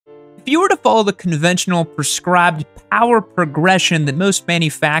you were to follow the conventional prescribed power progression that most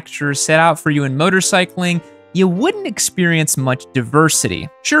manufacturers set out for you in motorcycling, you wouldn't experience much diversity.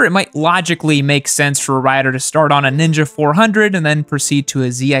 Sure, it might logically make sense for a rider to start on a Ninja 400 and then proceed to a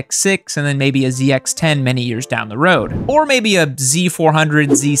ZX6 and then maybe a ZX10 many years down the road. Or maybe a Z400,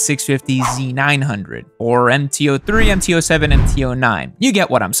 Z650, Z900, or MTO3, MTO7, MTO9. You get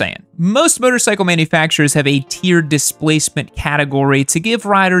what I'm saying. Most motorcycle manufacturers have a tiered displacement category to give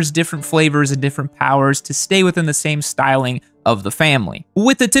riders different flavors and different powers to stay within the same styling of the family.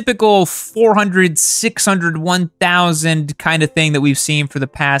 With the typical 400, 600, 1000 kind of thing that we've seen for the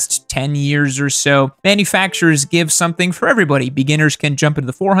past 10 years or so, manufacturers give something for everybody. Beginners can jump into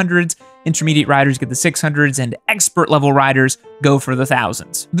the 400s, intermediate riders get the 600s, and expert level riders go for the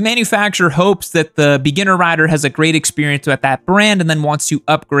 1000s. The manufacturer hopes that the beginner rider has a great experience with that brand and then wants to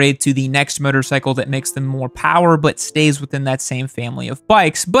upgrade to the next motorcycle that makes them more power but stays within that same family of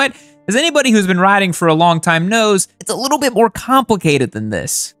bikes. But as anybody who's been riding for a long time knows, it's a little bit more complicated than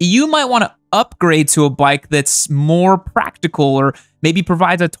this. You might want to upgrade to a bike that's more practical or maybe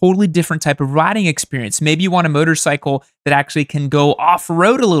provides a totally different type of riding experience. Maybe you want a motorcycle that actually can go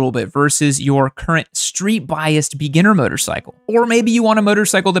off-road a little bit versus your current street-biased beginner motorcycle. Or maybe you want a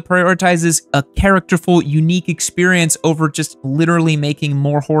motorcycle that prioritizes a characterful, unique experience over just literally making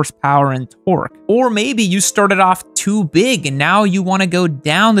more horsepower and torque. Or maybe you started off too big and now you want to go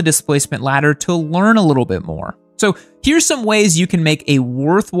down the displacement ladder to learn a little bit more. So here's some ways you can make a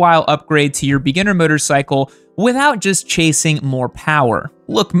worthwhile upgrade to your beginner motorcycle without just chasing more power.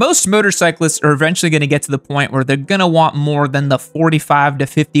 Look, most motorcyclists are eventually going to get to the point where they're going to want more than the 45 to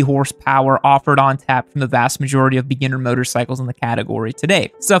 50 horsepower offered on tap from the vast majority of beginner motorcycles in the category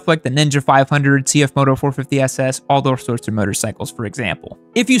today. Stuff like the Ninja 500, CF Moto 450 SS, all those sorts of motorcycles, for example.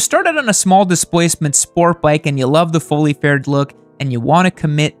 If you started on a small displacement sport bike and you love the fully fared look, and you want to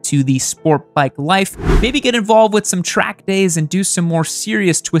commit to the sport bike life, maybe get involved with some track days and do some more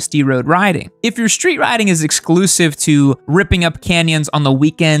serious twisty road riding. If your street riding is exclusive to ripping up canyons on the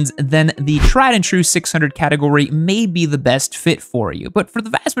weekends, then the tried and true 600 category may be the best fit for you. But for the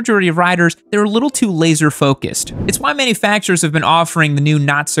vast majority of riders, they're a little too laser focused. It's why manufacturers have been offering the new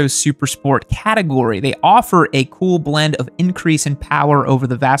not-so-supersport category. They offer a cool blend of increase in power over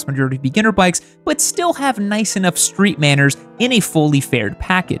the vast majority of beginner bikes, but still have nice enough street manners in a fully fared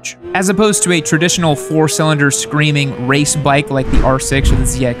package. As opposed to a traditional 4-cylinder screaming race bike like the R6 or the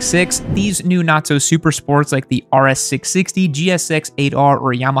ZX6, these new not-so-super sports like the RS660, GSX 8R,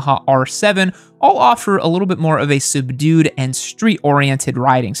 or Yamaha R7 all offer a little bit more of a subdued and street-oriented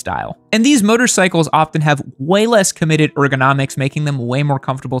riding style. And these motorcycles often have way less committed ergonomics, making them way more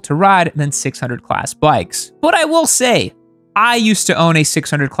comfortable to ride than 600 class bikes. But I will say, I used to own a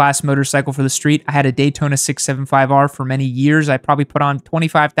 600 class motorcycle for the street. I had a Daytona 675R for many years. I probably put on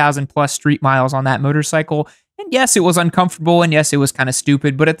 25,000 plus street miles on that motorcycle. And yes, it was uncomfortable, and yes, it was kind of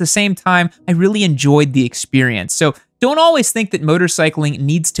stupid, but at the same time, I really enjoyed the experience. So don't always think that motorcycling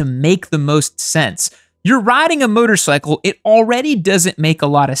needs to make the most sense. You're riding a motorcycle, it already doesn't make a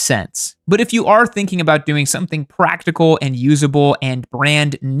lot of sense. But if you are thinking about doing something practical and usable and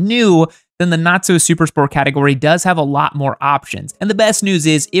brand new, then the not-so-supersport category does have a lot more options. And the best news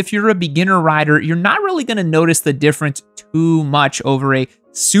is, if you're a beginner rider, you're not really going to notice the difference too much over a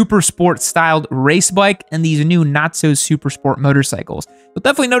super sport styled race bike and these new not-so-supersport motorcycles. You'll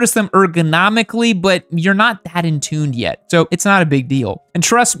definitely notice them ergonomically, but you're not that in tune yet, so it's not a big deal. And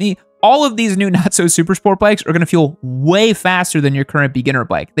trust me, all of these new not-so-supersport bikes are going to feel way faster than your current beginner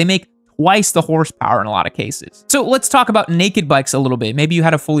bike. They make twice the horsepower in a lot of cases. So let's talk about naked bikes a little bit. Maybe you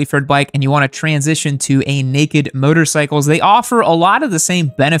had a fully fared bike and you want to transition to a naked motorcycles. They offer a lot of the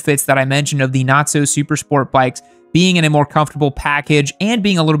same benefits that I mentioned of the not-so-supersport bikes, being in a more comfortable package and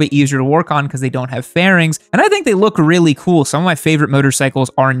being a little bit easier to work on because they don't have fairings. And I think they look really cool. Some of my favorite motorcycles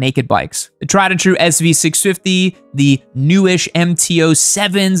are naked bikes. The tried and true SV650, the newish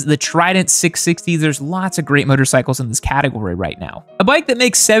MTO7s, the Trident 660. There's lots of great motorcycles in this category right now. A bike that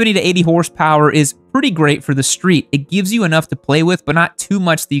makes 70 to 80 horsepower is pretty great for the street. It gives you enough to play with, but not too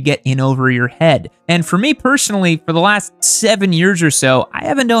much that you get in over your head. And for me personally, for the last 7 years or so, I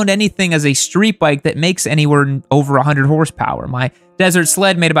haven't owned anything as a street bike that makes anywhere over 100 horsepower. My Desert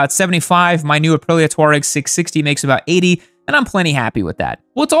Sled made about 75, my new Aprilia Tuareg 660 makes about 80, and I'm plenty happy with that.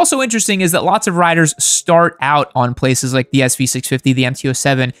 What's also interesting is that lots of riders start out on places like the SV650, the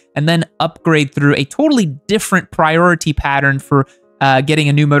MTO7, and then upgrade through a totally different priority pattern for getting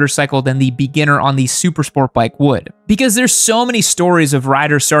a new motorcycle than the beginner on the super sport bike would. Because there's so many stories of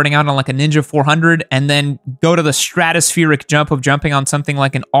riders starting out on like a Ninja 400 and then go to the stratospheric jump of jumping on something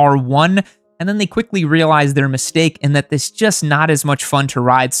like an R1, and then they quickly realize their mistake and that it's just not as much fun to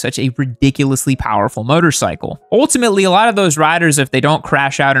ride such a ridiculously powerful motorcycle. Ultimately, a lot of those riders, if they don't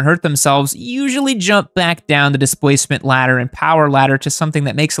crash out and hurt themselves, usually jump back down the displacement ladder and power ladder to something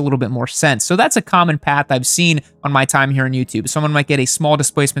that makes a little bit more sense. So that's a common path I've seen on my time here on YouTube. Someone might get a small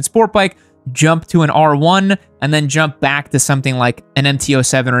displacement sport bike, jump to an R1, and then jump back to something like an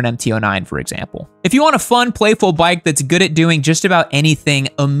MT-07 or an MT-09, for example. If you want a fun, playful bike that's good at doing just about anything,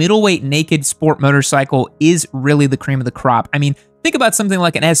 a middleweight naked sport motorcycle is really the cream of the crop. I mean, think about something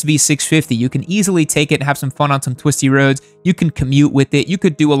like an SV650. You can easily take it and have some fun on some twisty roads. You can commute with it. You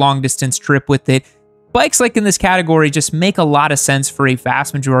could do a long distance trip with it. Bikes like in this category just make a lot of sense for a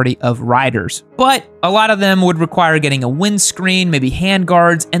vast majority of riders. But a lot of them would require getting a windscreen, maybe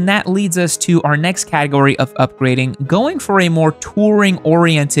handguards, and that leads us to our next category of upgrading, going for a more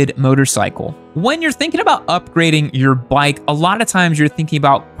touring-oriented motorcycle. When you're thinking about upgrading your bike, a lot of times you're thinking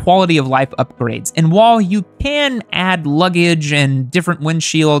about quality of life upgrades. And while you can add luggage and different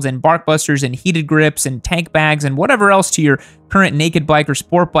windshields and bark busters and heated grips and tank bags and whatever else to your current naked bike or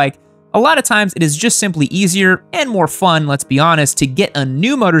sport bike, a lot of times it is just simply easier and more fun, let's be honest, to get a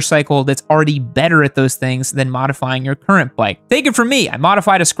new motorcycle that's already better at those things than modifying your current bike. Take it from me, I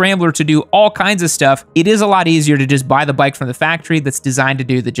modified a Scrambler to do all kinds of stuff. It is a lot easier to just buy the bike from the factory that's designed to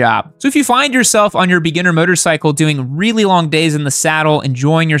do the job. So if you find yourself on your beginner motorcycle doing really long days in the saddle,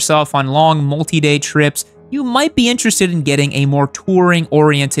 enjoying yourself on long multi-day trips, you might be interested in getting a more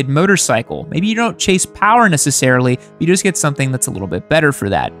touring-oriented motorcycle. Maybe you don't chase power necessarily, you just get something that's a little bit better for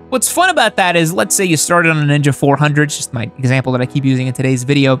that. What's fun about that is, let's say you started on a Ninja 400, just my example that I keep using in today's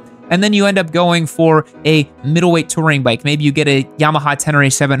video, and then you end up going for a middleweight touring bike. Maybe you get a Yamaha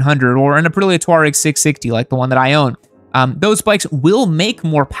Tenere 700 or an Aprilia Tuareg 660 like the one that I own. Those bikes will make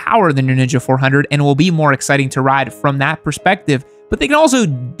more power than your Ninja 400 and will be more exciting to ride from that perspective. But they can also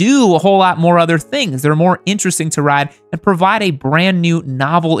do a whole lot more other things. They're more interesting to ride and provide a brand new,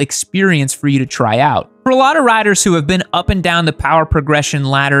 novel experience for you to try out. For a lot of riders who have been up and down the power progression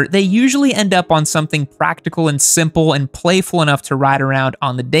ladder, they usually end up on something practical and simple and playful enough to ride around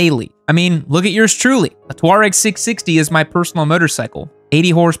on the daily. I mean, look at yours truly. A Tuareg 660 is my personal motorcycle.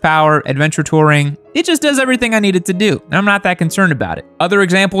 80 horsepower, adventure touring. It just does everything I need it to do, and I'm not that concerned about it. Other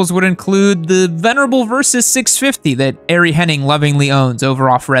examples would include the venerable Versys 650 that Ari Henning lovingly owns over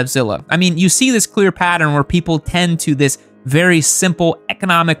off Revzilla. I mean, you see this clear pattern where people tend to this very simple,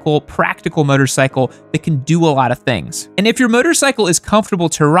 economical, practical motorcycle that can do a lot of things. And if your motorcycle is comfortable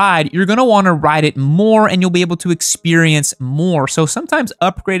to ride, you're gonna wanna ride it more and you'll be able to experience more. So sometimes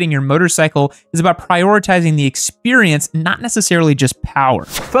upgrading your motorcycle is about prioritizing the experience, not necessarily just power.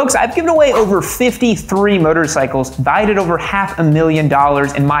 Folks, I've given away over 53 motorcycles, valued at over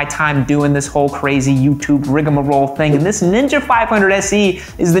 $500,000 in my time doing this whole crazy YouTube rigmarole thing. And this Ninja 500 SE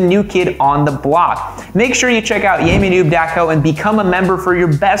is the new kid on the block. Make sure you check out YamiNoob.com and become a member for your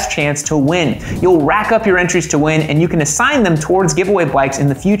best chance to win. You'll rack up your entries to win and you can assign them towards giveaway bikes in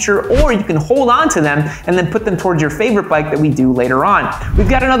the future, or you can hold on to them and then put them towards your favorite bike that we do later on. We've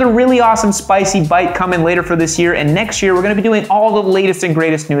got another really awesome spicy bike coming later for this year, and next year we're going to be doing all the latest and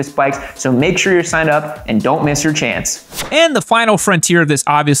greatest newest bikes, so make sure you're signed up and don't miss your chance. And the final frontier of this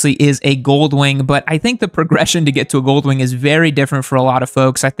obviously is a Goldwing, but I think the progression to get to a Goldwing is very different for a lot of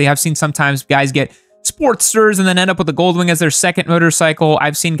folks. I think I've seen sometimes guys get Sportsters and then end up with a Goldwing as their second motorcycle.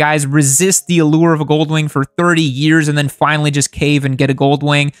 I've seen guys resist the allure of a Goldwing for 30 years and then finally just cave and get a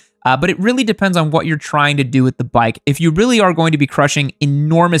Goldwing. But it really depends on what you're trying to do with the bike. If you really are going to be crushing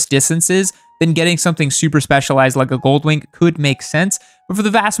enormous distances, then getting something super specialized like a Goldwing could make sense. But for the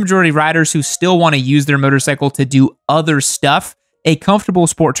vast majority of riders who still want to use their motorcycle to do other stuff, a comfortable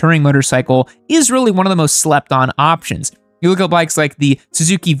sport touring motorcycle is really one of the most slept on options. You look at bikes like the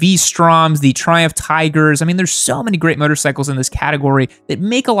Suzuki V-Stroms, the Triumph Tigers. I mean, there's so many great motorcycles in this category that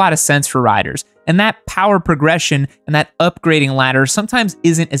make a lot of sense for riders. And that power progression and that upgrading ladder sometimes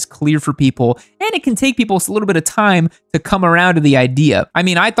isn't as clear for people, and it can take people a little bit of time to come around to the idea. I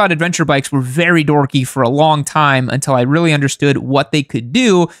mean, I thought adventure bikes were very dorky for a long time until I really understood what they could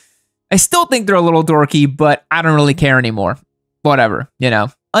do. I still think they're a little dorky, but I don't really care anymore. Whatever, you know.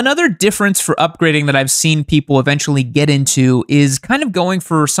 Another difference for upgrading that I've seen people eventually get into is kind of going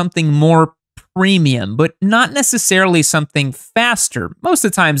for something more premium, but not necessarily something faster. Most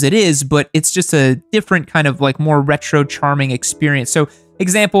of the times it is, but it's just a different kind of like more retro charming experience. So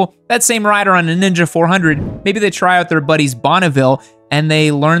example, that same rider on a Ninja 400, maybe they try out their buddy's Bonneville and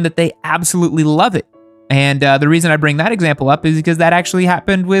they learn that they absolutely love it. And the reason I bring that example up is because that actually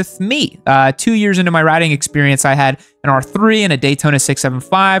happened with me. 2 years into my riding experience, I had an R3 and a Daytona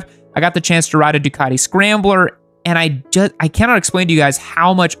 675. I got the chance to ride a Ducati Scrambler. And I cannot explain to you guys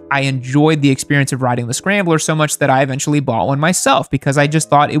how much I enjoyed the experience of riding the Scrambler so much that I eventually bought one myself because I just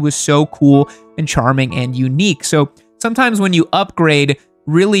thought it was so cool and charming and unique. So sometimes when you upgrade,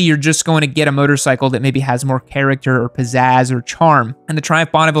 really you're just going to get a motorcycle that maybe has more character or pizzazz or charm. And the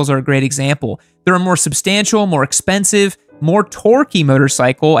Triumph Bonnevilles are a great example. They're a more substantial, more expensive, more torquey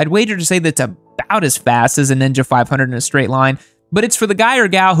motorcycle. I'd wager to say that's about as fast as a Ninja 500 in a straight line, but it's for the guy or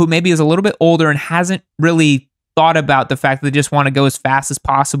gal who maybe is a little bit older and hasn't really thought about the fact that they just want to go as fast as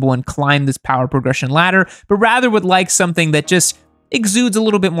possible and climb this power progression ladder, but rather would like something that just exudes a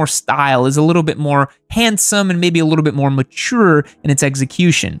little bit more style, is a little bit more handsome, and maybe a little bit more mature in its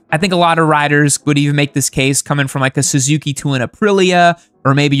execution. I think a lot of riders would even make this case coming from like a Suzuki to an Aprilia,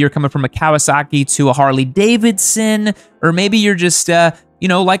 or maybe you're coming from a Kawasaki to a Harley Davidson, or maybe you're just, you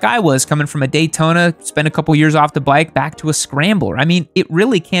know, like I was, coming from a Daytona, spent a couple years off the bike, back to a Scrambler. I mean, it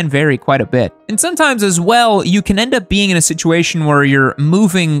really can vary quite a bit. And sometimes as well, you can end up being in a situation where you're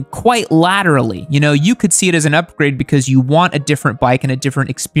moving quite laterally. You know, you could see it as an upgrade because you want a different bike and a different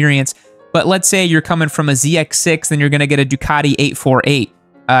experience. But let's say you're coming from a ZX6, then you're gonna get a Ducati 848.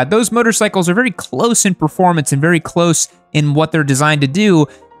 Those motorcycles are very close in performance and very close in what they're designed to do,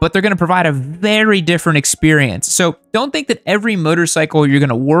 but they're going to provide a very different experience. So don't think that every motorcycle you're going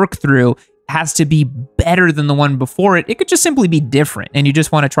to work through has to be better than the one before it. It could just simply be different, and you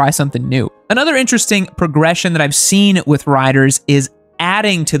just want to try something new. Another interesting progression that I've seen with riders is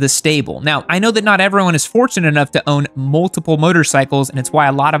adding to the stable. Now, I know that not everyone is fortunate enough to own multiple motorcycles, and it's why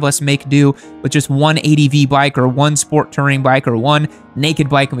a lot of us make do with just one ADV bike or one sport touring bike or one naked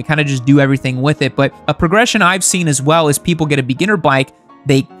bike, and we kind of just do everything with it. But a progression I've seen as well is people get a beginner bike,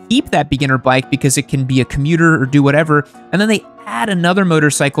 they keep that beginner bike because it can be a commuter or do whatever, and then they add another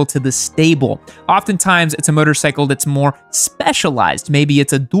motorcycle to the stable. Oftentimes, it's a motorcycle that's more specialized. Maybe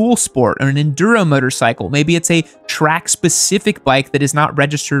it's a dual sport or an enduro motorcycle. Maybe it's a track-specific bike that is not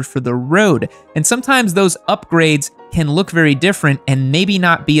registered for the road. And sometimes those upgrades can look very different and maybe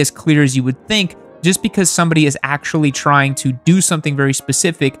not be as clear as you would think just because somebody is actually trying to do something very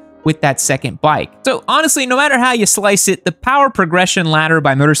specific with that second bike. So honestly, no matter how you slice it, the power progression ladder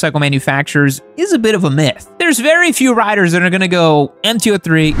by motorcycle manufacturers is a bit of a myth. There's very few riders that are gonna go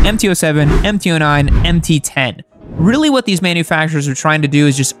MT-03, MT-07, MT-09, MT-10. Really what these manufacturers are trying to do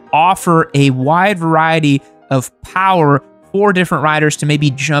is just offer a wide variety of power for different riders to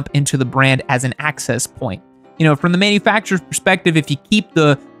maybe jump into the brand as an access point. You know, from the manufacturer's perspective, if you keep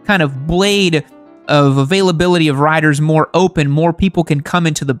the kind of blade of availability of riders more open, more people can come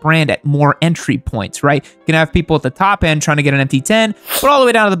into the brand at more entry points, right? You can have people at the top end trying to get an MT-10, but all the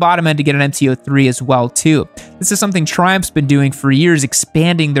way down to the bottom end to get an MT-03 as well, too. This is something Triumph's been doing for years,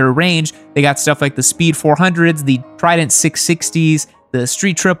 expanding their range. They got stuff like the Speed 400s, the Trident 660s, the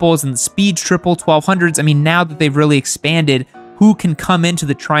Street Triples, and the Speed Triple 1200s. I mean, now that they've really expanded who can come into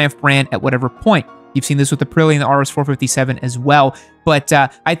the Triumph brand at whatever point. You've seen this with the Aprilia and the RS457 as well. But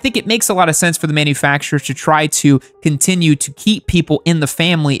I think it makes a lot of sense for the manufacturers to try to continue to keep people in the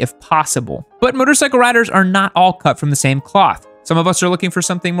family if possible. But motorcycle riders are not all cut from the same cloth. Some of us are looking for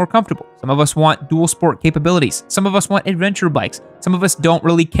something more comfortable. Some of us want dual sport capabilities. Some of us want adventure bikes. Some of us don't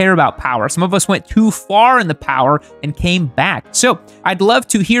really care about power. Some of us went too far in the power and came back. So I'd love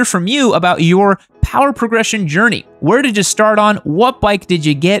to hear from you about your power progression journey. Where did you start on? What bike did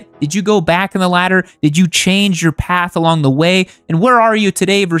you get? Did you go back in the ladder? Did you change your path along the way? And where are you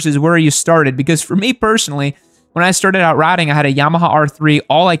today versus where you started? Because for me personally, when I started out riding, I had a Yamaha R3.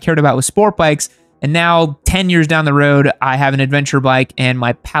 All I cared about was sport bikes. And now, 10 years down the road, I have an adventure bike, and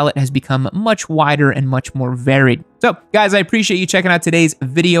my palette has become much wider and much more varied. So, guys, I appreciate you checking out today's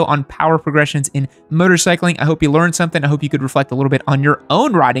video on power progressions in motorcycling. I hope you learned something. I hope you could reflect a little bit on your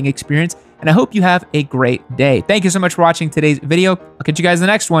own riding experience, and I hope you have a great day. Thank you so much for watching today's video. I'll catch you guys in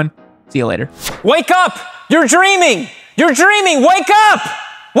the next one. See you later. Wake up! You're dreaming! You're dreaming! Wake up!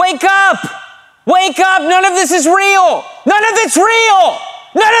 Wake up! Wake up! None of this is real! None of it's real!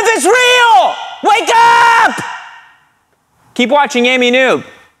 None of it's real! Wake up! Keep watching Amy Noob.